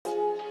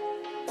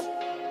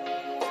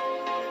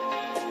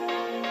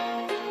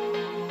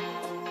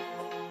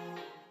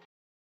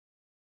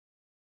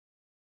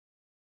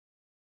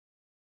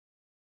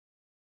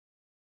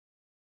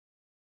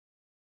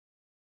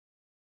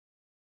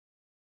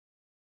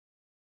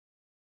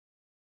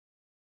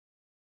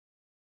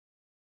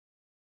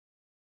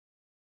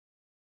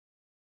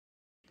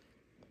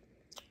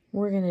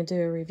we're going to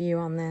do a review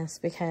on this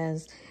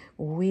because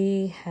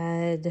we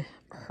had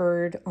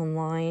heard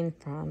online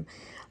from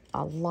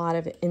a lot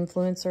of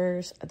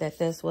influencers that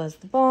this was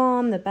the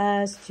bomb, the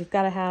best, you've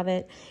got to have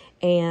it.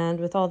 And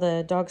with all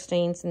the dog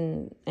stains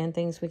and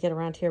things we get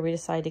around here, we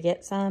decided to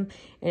get some.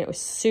 And it was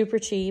super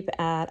cheap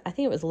at, I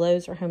think it was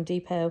Lowe's or Home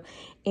Depot.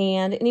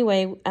 And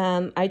anyway,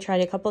 I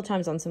tried a couple of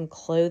times on some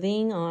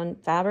clothing, on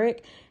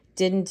fabric.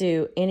 Didn't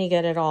do any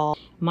good at all.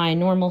 My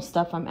normal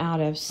stuff I'm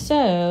out of.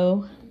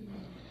 So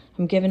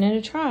I'm giving it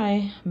a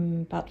try.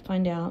 I'm about to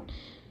find out.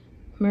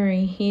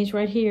 Murray, he's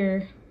right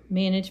here.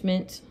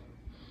 Management.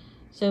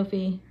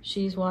 Sophie,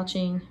 she's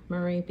watching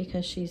Murray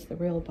because she's the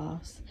real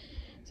boss.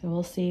 So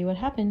we'll see what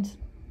happens.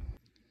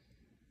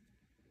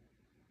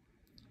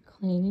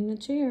 Cleaning the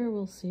chair.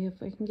 We'll see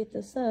if I can get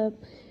this up.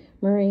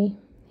 Murray,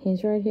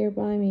 he's right here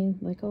by me,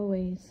 like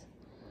always.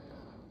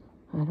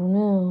 I don't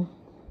know.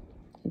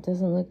 It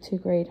doesn't look too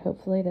great.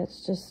 Hopefully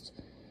that's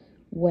just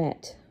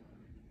wet.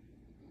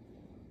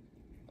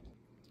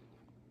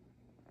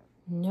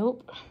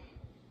 Nope.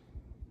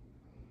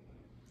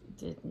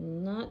 Did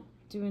not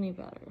do any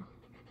better.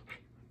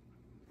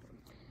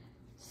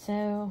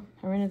 So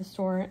I ran to the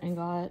store and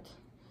got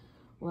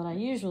what I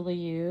usually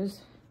use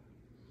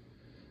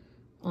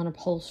on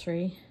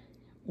upholstery,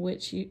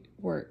 which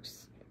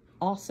works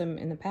awesome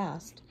in the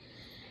past.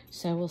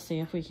 So we'll see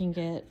if we can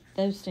get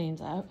those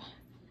stains up.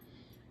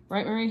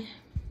 Right, Murray?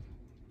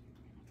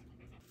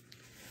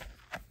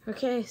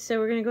 Okay, so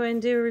we're gonna go ahead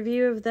and do a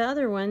review of the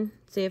other one,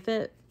 see if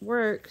it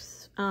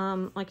works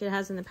like it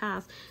has in the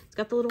past. It's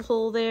got the little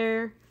hole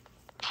there.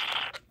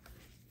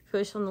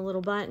 Push on the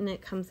little button,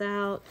 it comes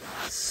out.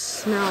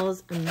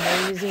 Smells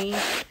amazing.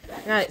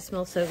 God, it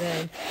smells so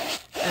good.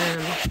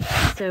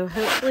 So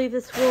hopefully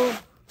this will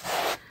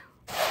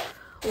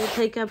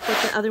take up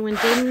what the other one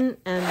didn't,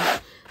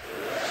 and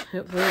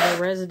hopefully the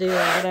residue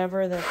or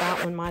whatever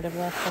that one might have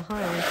left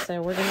behind.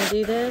 So we're gonna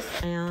do this,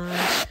 and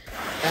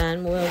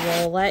then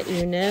we'll let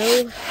you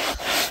know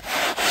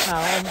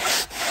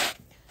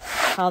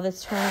how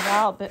this turns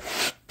out. But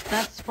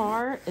thus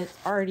far, it's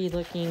already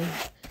looking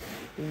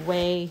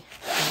way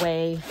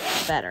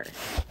better.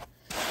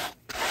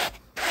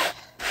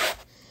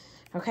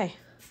 Okay,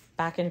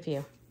 back in a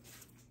few.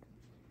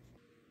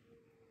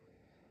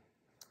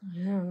 I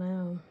don't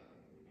know.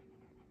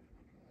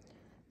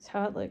 That's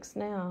how it looks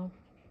now.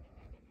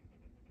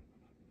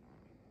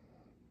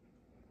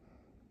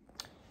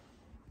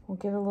 We'll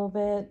give it a little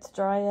bit to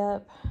dry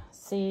up,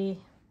 see.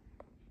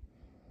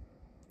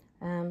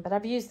 But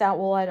I've used that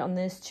Woolite on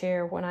this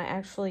chair. When I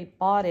actually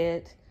bought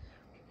it,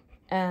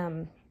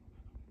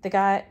 the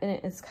guy, and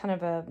it's kind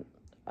of a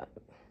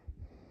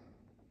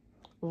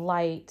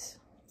light,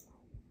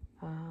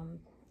 I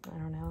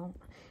don't know,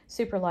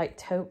 super light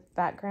taupe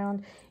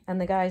background. And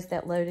the guys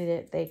that loaded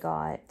it, they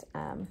got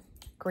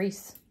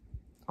grease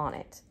on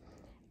it.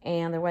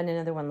 And there wasn't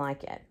another one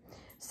like it.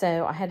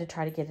 So I had to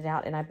try to get it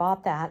out, and I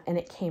bought that, and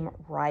it came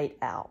right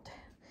out.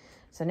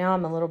 So now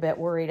I'm a little bit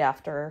worried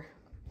after,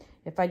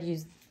 if I'd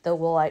used the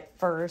Woolite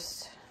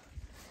first,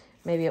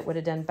 maybe it would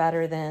have done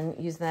better than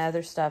using the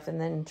other stuff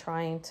and then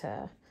trying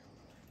to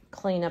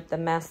clean up the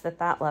mess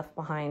that left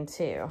behind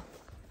too.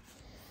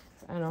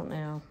 So I don't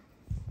know.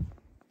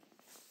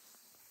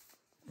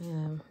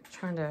 I'm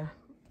trying to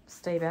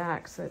stay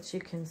back so that you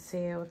can see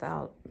it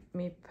without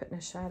me putting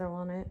a shadow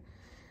on it.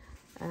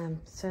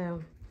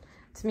 So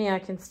to me, I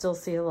can still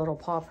see a little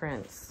paw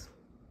prints,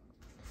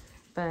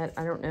 but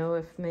I don't know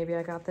if maybe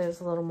I got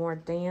those a little more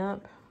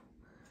damp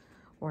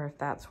or if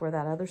that's where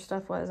that other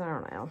stuff was. I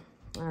don't know.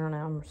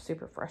 I'm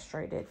super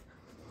frustrated.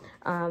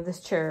 This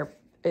chair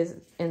is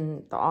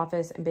in the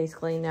office and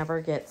basically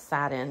never gets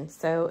sat in.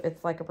 So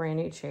it's like a brand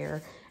new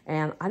chair.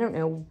 And I don't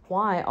know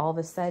why all of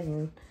a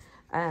sudden,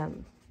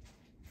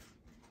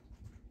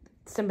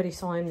 somebody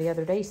saw him the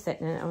other day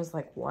sitting in it. I was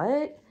like,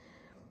 what?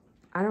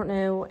 I don't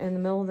know. In the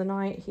middle of the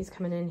night, he's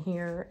coming in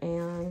here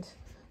and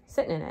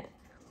sitting in it.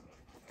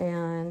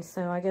 And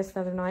so I guess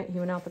the other night he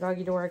went out the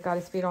doggy door, got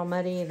his feet all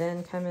muddy,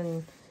 then come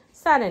and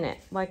sat in it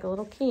like a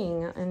little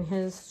king in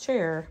his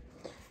chair.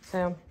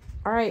 So,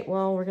 all right,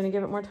 well, we're going to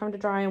give it more time to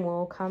dry, and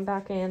we'll come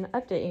back and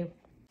update you.